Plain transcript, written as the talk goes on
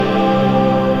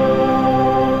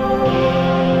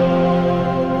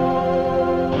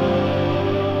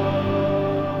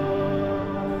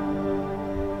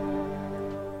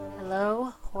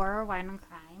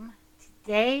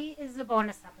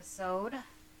bonus episode.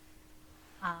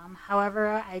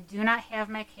 However, I do not have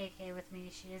my KK with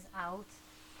me. She is out.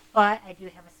 But I do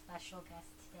have a special guest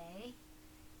today.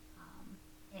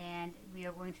 And we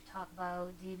are going to talk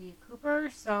about D.B. Cooper.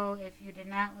 So if you did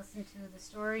not listen to the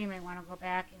story, you may want to go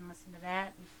back and listen to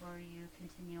that before you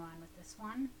continue on with this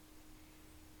one.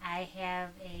 I have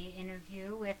an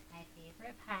interview with my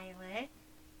favorite pilot.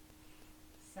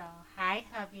 So, hi,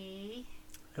 Hubby.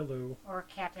 Hello. Or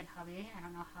Captain Hubby. I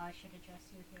don't know how I should address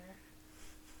you here.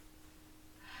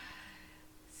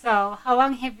 So, how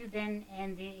long have you been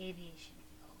in the aviation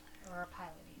field or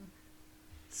piloting?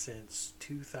 Since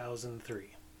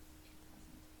 2003.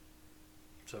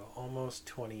 So, almost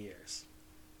 20 years.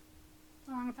 It's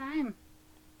a long time.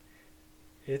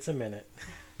 It's a minute.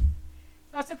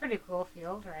 So, it's a pretty cool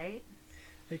field, right?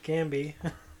 It can be.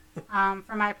 From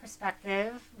my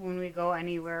perspective, when we go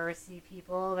anywhere or see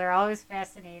people, they're always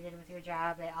fascinated with your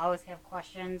job. They always have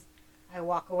questions. I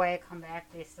walk away, come back,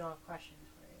 they still have questions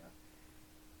for you.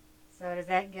 So does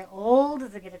that get old?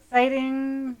 Does it get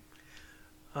exciting?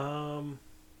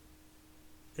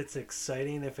 It's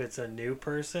exciting if it's a new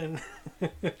person.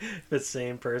 If it's the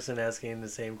same person asking the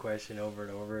same question over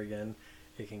and over again,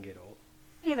 it can get old.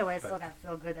 Either way, it's still got to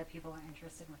feel good that people are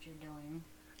interested in what you're doing.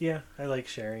 Yeah, I like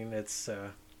sharing. It's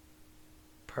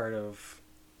part of,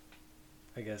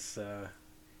 I guess,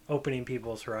 opening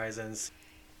people's horizons.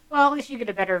 Well, at least you get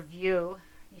a better view.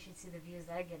 You should see the views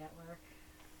I get at work.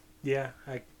 Yeah,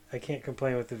 I can't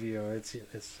complain with the view.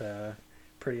 It's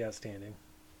pretty outstanding.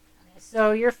 Okay,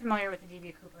 so you're familiar with the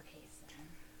D.B. Cooper case, then?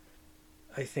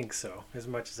 I think so, as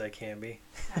much as I can be.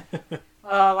 Okay.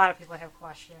 Well, a lot of people have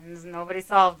questions. Nobody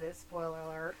solved it, spoiler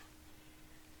alert.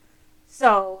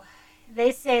 So,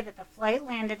 they say that the flight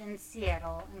landed in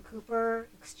Seattle and Cooper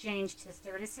exchanged his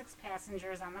 36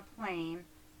 passengers on the plane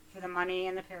for the money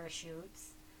and the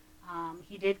parachutes.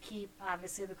 He did keep,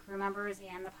 obviously, the crew members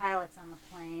and the pilots on the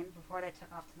plane before they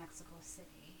took off to Mexico City.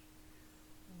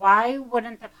 Why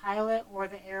wouldn't the pilot or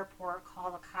the airport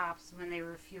call the cops when they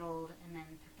refueled and then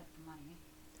picked up the money?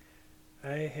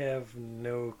 I have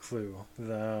no clue.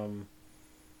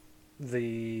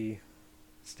 The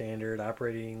standard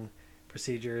operating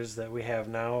procedures that we have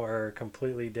now are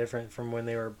completely different from when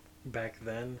they were back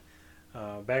then.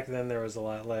 Back then there was a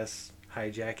lot less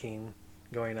hijacking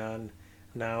going on.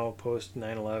 Now, post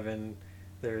 9/11,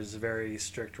 there's very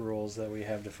strict rules that we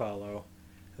have to follow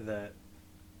that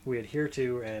we adhere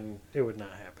to, and it would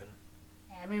not happen.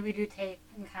 Yeah, I mean, we do take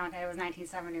in account that it was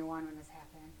 1971 when this happened.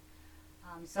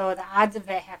 So the odds of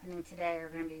that happening today are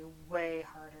going to be way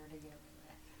harder to get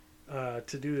away with.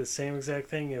 To do the same exact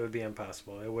thing, it would be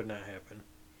impossible. It would not happen.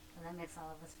 So that makes all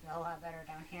of us feel a lot better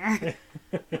down here.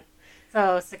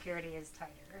 So security is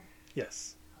tighter.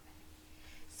 Yes.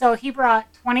 So he brought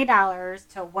 $20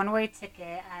 to a one-way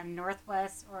ticket on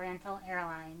Northwest Oriental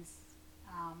Airlines.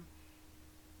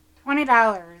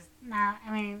 $20. Now,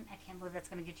 I mean, I can't believe that's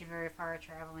going to get you very far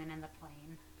traveling in the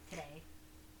plane today.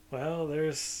 Well,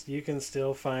 you can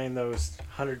still find those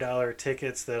 $100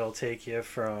 tickets that'll take you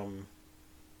from,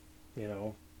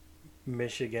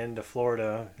 Michigan to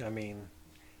Florida. I mean,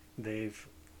 you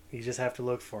just have to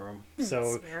look for them.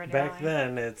 So Spirit back Airlines.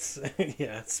 then, it's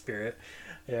it's Spirit,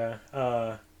 yeah.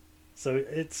 So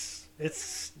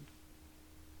it's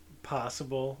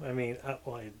possible. I mean,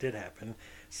 it did happen.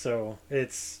 So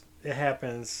it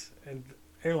happens, and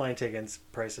airline tickets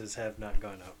prices have not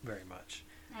gone up very much.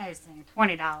 I was saying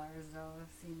 $20 though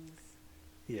seems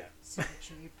super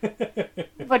cheap.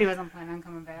 But he wasn't planning on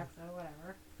coming back, so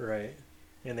whatever. Right.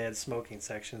 And they had smoking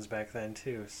sections back then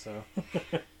too, so.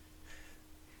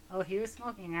 Oh, he was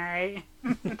smoking, all right.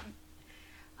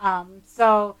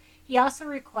 So he also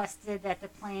requested that the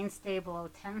plane stay below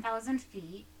 10,000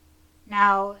 feet.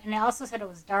 Now, and it also said it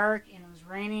was dark and it was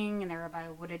raining and they were by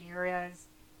wooded areas.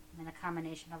 And then a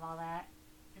combination of all that.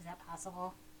 Is that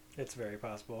possible? It's very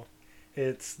possible.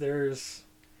 I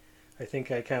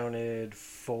think I counted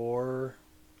 4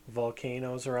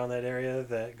 volcanoes around that area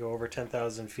that go over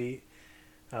 10,000 feet.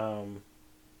 The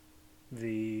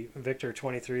Victor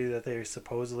 23 that they're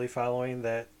supposedly following,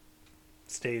 that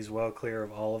stays well clear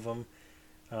of all of them.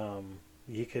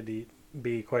 He could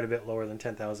be quite a bit lower than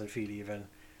 10,000 feet even.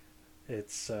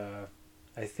 It's, I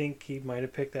think he might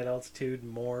have picked that altitude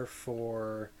more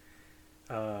for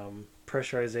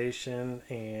pressurization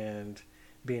and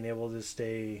being able to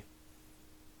stay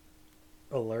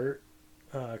alert,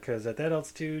 because at that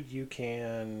altitude you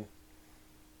can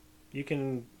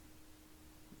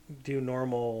do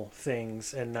normal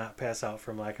things and not pass out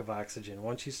from lack of oxygen.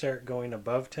 Once you start going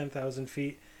above 10,000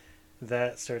 feet,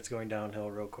 that starts going downhill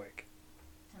real quick.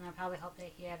 And that probably helped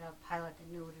that he had a pilot that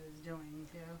knew what he was doing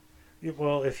too.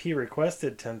 Well, if he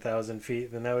requested 10,000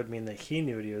 feet, then that would mean that he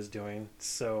knew what he was doing.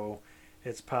 So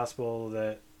it's possible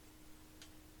that,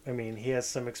 I mean, he has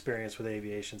some experience with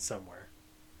aviation somewhere.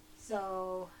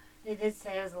 So they did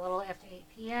say it was a little after 8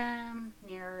 p.m.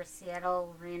 near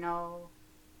Seattle, Reno,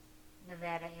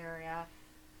 Nevada area.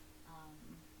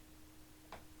 Um,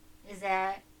 is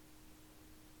that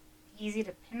easy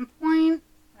to pinpoint?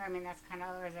 I mean, that's kind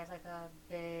of, or is that like a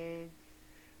big.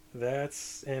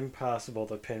 That's impossible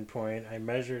to pinpoint. I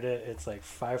measured it. It's like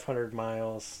 500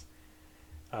 miles.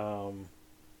 Um,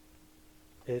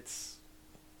 it's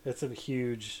it's a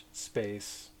huge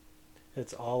space.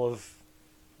 It's all of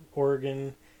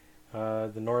Oregon,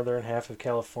 the northern half of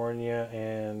California,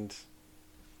 and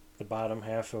the bottom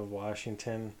half of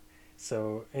Washington.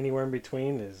 So anywhere in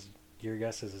between is your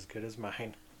guess is as good as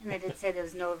mine. And they did say there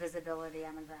was no visibility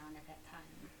on the ground at that time.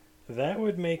 That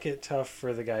would make it tough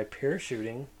for the guy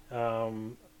parachuting.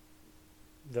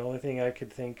 The only thing I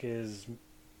could think is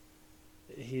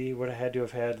he would have had to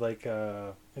have had like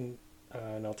an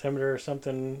altimeter or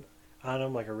something on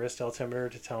him, like a wrist altimeter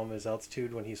to tell him his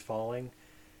altitude when he's falling.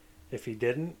 If he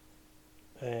didn't,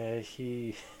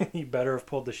 he he better have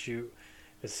pulled the chute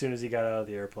as soon as he got out of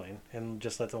the airplane and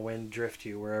just let the wind drift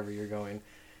you wherever you're going,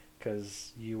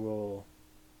 because you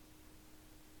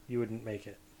wouldn't make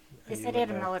it. They said they had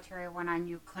a military one on.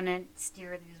 You couldn't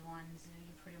steer these ones.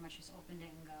 You pretty much just opened it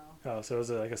and go. Oh, so it was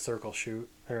like a circle chute,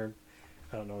 or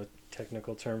I don't know a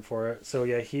technical term for it. So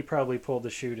yeah, he probably pulled the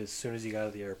chute as soon as he got out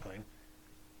of the airplane.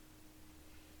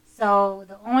 So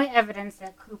the only evidence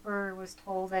that Cooper was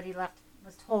told that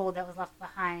was left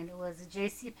behind was a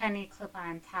J.C. Penney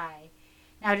clip-on tie.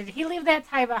 Now, did he leave that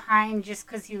tie behind just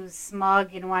because he was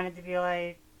smug and wanted to be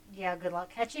like, yeah, good luck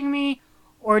catching me?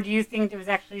 Or do you think there was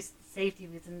actually safety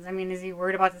reasons? I mean, is he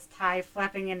worried about this tie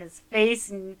flapping in his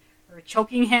face or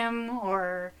choking him?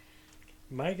 Or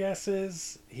My guess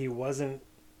is he wasn't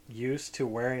used to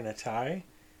wearing a tie,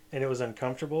 and it was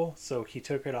uncomfortable, so he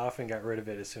took it off and got rid of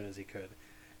it as soon as he could.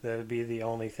 That would be the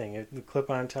only thing. The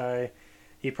clip-on tie,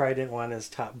 he probably didn't want his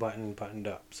top button buttoned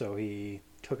up, so he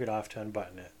took it off to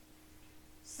unbutton it.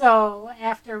 so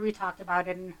after we talked about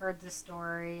it and heard the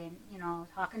story and,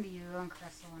 talking to you and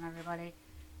Crystal and everybody,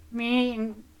 me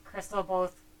and Crystal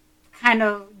both kind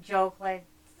of joke like,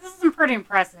 this is pretty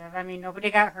impressive. I mean, nobody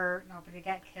got hurt, nobody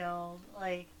got killed.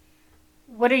 Like,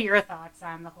 what are your thoughts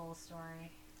on the whole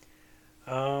story?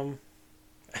 Um,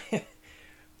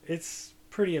 it's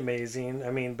pretty amazing.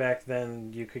 I mean, back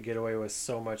then you could get away with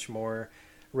so much more.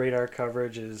 Radar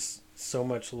coverage is so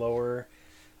much lower.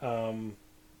 Um,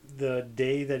 the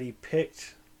day that he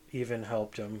picked even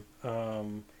helped him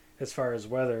as far as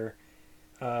weather,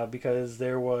 because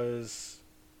there was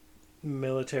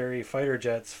military fighter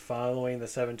jets following the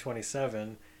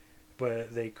 727,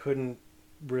 but they couldn't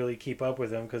really keep up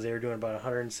with them because they were doing about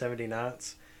 170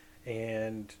 knots,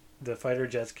 and the fighter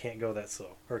jets can't go that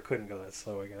slow, or couldn't go that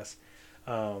slow, I guess.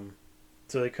 So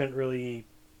they couldn't really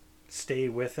stay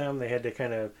with them. They had to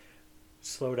kind of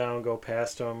slow down, go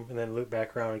past them, and then loop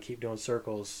back around and keep doing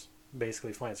circles,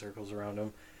 basically flying circles around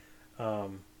them.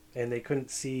 And they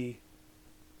couldn't see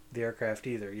the aircraft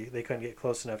either. They couldn't get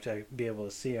close enough to be able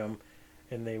to see them,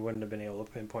 and they wouldn't have been able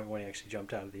to pinpoint when he actually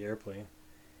jumped out of the airplane.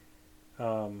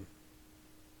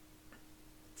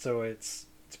 So it's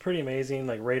pretty amazing.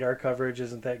 Like, radar coverage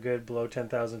isn't that good below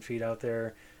 10,000 feet out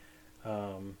there.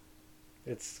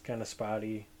 It's kind of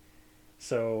spotty.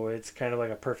 So it's kind of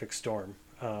like a perfect storm.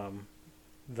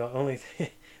 The only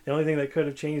the only thing that could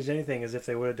have changed anything is if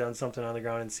they would have done something on the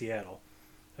ground in Seattle.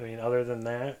 I mean, other than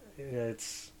that,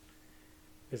 it's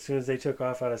as soon as they took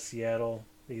off out of Seattle,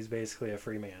 he's basically a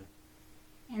free man.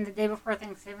 And the day before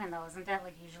Thanksgiving, though, isn't that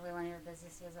like usually one of your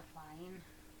busiest days of flying?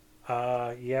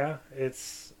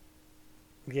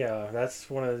 That's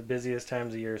one of the busiest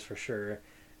times of years for sure.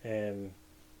 And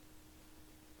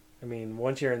I mean,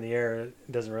 once you're in the air,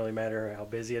 it doesn't really matter how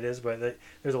busy it is, but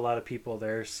there's a lot of people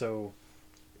there, so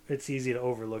it's easy to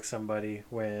overlook somebody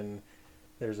when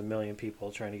there's a million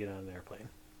people trying to get on an airplane.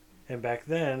 And back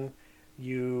then,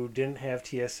 you didn't have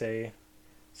TSA,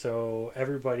 so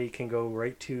everybody can go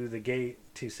right to the gate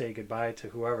to say goodbye to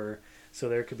whoever. So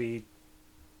there could be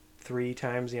 3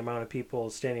 times the amount of people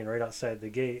standing right outside the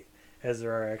gate as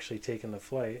there are actually taking the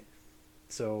flight.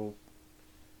 So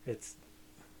it's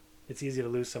easy to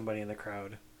lose somebody in the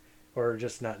crowd or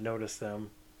just not notice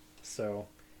them. So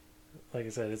like I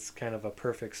said, it's kind of a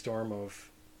perfect storm of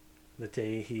the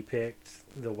day he picked,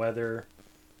 the weather,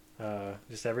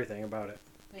 just everything about it.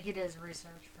 But he does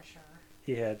research for sure.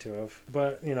 He had to have.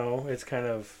 But, it's kind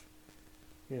of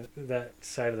that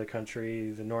side of the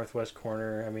country, the northwest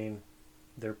corner, I mean,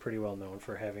 they're pretty well known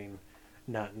for having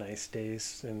not nice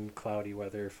days and cloudy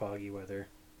weather, foggy weather.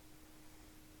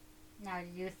 Now, do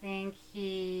you think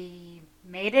he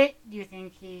made it? Do you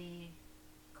think he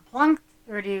flunked?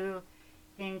 Or do you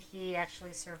think he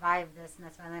actually survived this and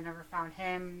that's why they never found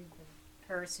him, the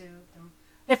parachute?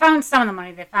 They found some of the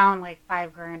money. They found like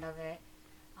 $5,000 of it.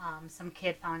 Some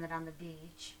kid found it on the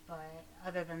beach. But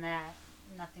other than that,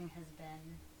 nothing has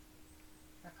been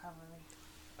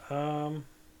recovered.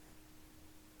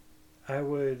 I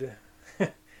would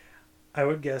I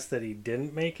would guess that he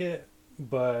didn't make it,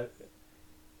 but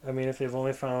I mean if they've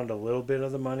only found a little bit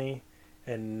of the money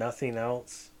and nothing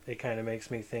else, it kind of makes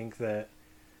me think that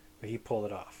he pulled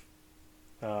it off.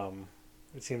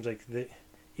 It seems like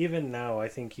even now I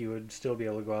think you would still be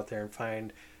able to go out there and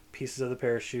find pieces of the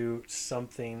parachute,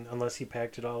 something, unless he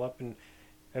packed it all up. And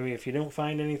I mean if you don't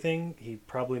find anything, he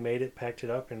probably made it, packed it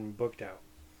up, and booked out.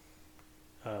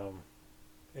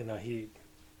 And he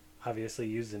obviously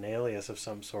used an alias of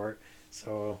some sort,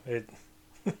 so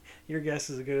your guess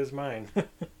is as good as mine.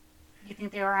 You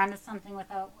think they were onto something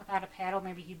without a paddle?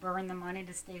 Maybe he burned the money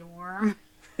to stay warm.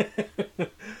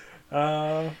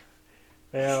 Well,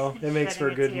 it makes for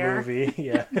a good tear. movie.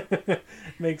 Yeah,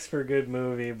 makes for a good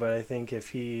movie. But I think if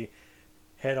he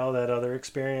had all that other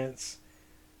experience,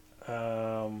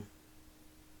 it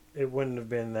wouldn't have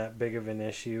been that big of an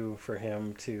issue for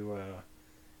him to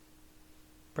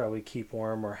probably keep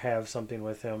warm or have something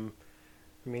with him.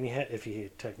 I mean, if he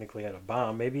technically had a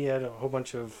bomb, maybe he had a whole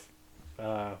bunch of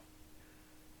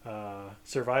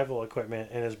survival equipment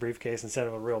in his briefcase instead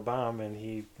of a real bomb, and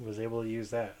he was able to use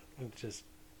that. It just,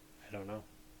 I don't know.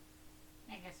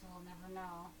 I guess we'll never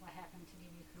know what happened to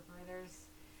D.B. Cooper. There's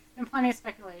been plenty of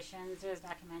speculations. There's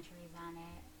documentaries on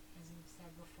it, as you've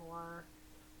said before.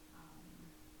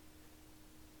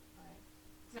 But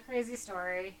it's a crazy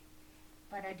story.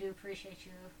 But I do appreciate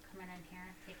you coming in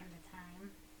here, taking the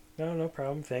time. No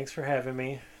problem. Thanks for having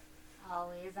me.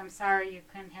 Always. I'm sorry you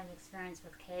couldn't have the experience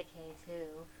with KK,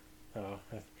 too. Oh,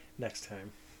 next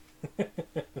time.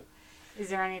 Is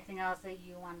there anything else that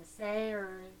you want to say,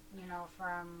 or,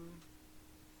 from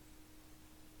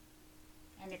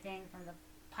anything from the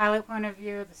pilot point of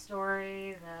view, the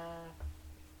story,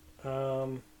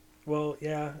 Well,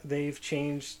 yeah, they've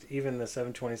changed, even the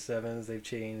 727s, they've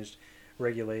changed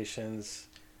regulations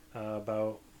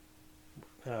about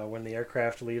when the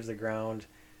aircraft leaves the ground.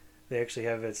 They actually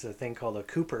have, it's a thing called a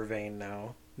Cooper vane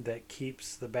now that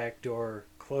keeps the back door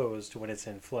closed when it's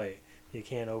in flight. You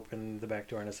can't open the back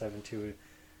door in a 7.2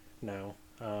 now.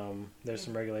 There's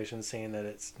some regulations saying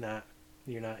that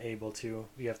you're not able to.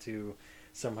 You have to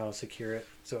somehow secure it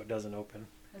so it doesn't open.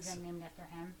 was it named after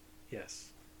him? Yes.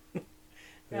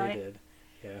 Really? They did.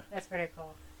 Yeah. That's pretty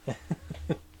cool.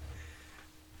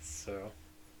 So,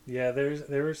 yeah,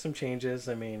 there were some changes.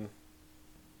 I mean,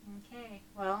 Okay.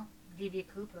 Well, D.B.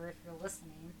 Cooper, if you're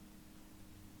listening,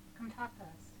 come talk to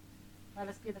us. Let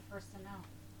us be the first to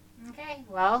know. Okay.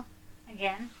 Well,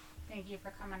 again, thank you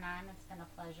for coming on. It's been a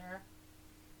pleasure.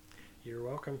 you're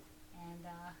welcome. And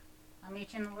I'll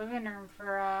meet you in the living room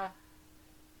for a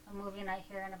movie night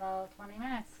here in about 20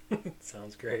 minutes.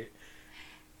 Sounds great.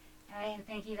 All right, and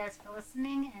thank you guys for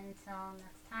listening. Until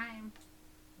next time,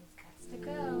 we've got to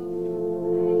go.